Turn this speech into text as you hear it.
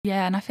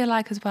Yeah, and I feel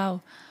like as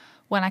well,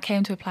 when I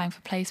came to applying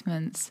for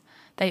placements,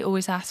 they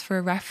always asked for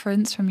a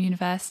reference from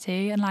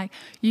university, and like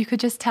you could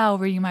just tell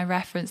reading my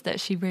reference that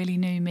she really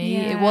knew me.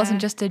 It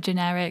wasn't just a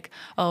generic,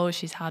 oh,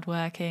 she's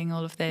hardworking,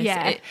 all of this.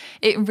 Yeah.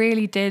 It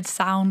really did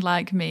sound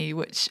like me,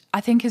 which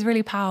I think is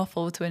really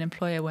powerful to an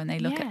employer when they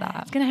look at that.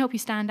 It's going to help you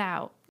stand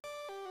out.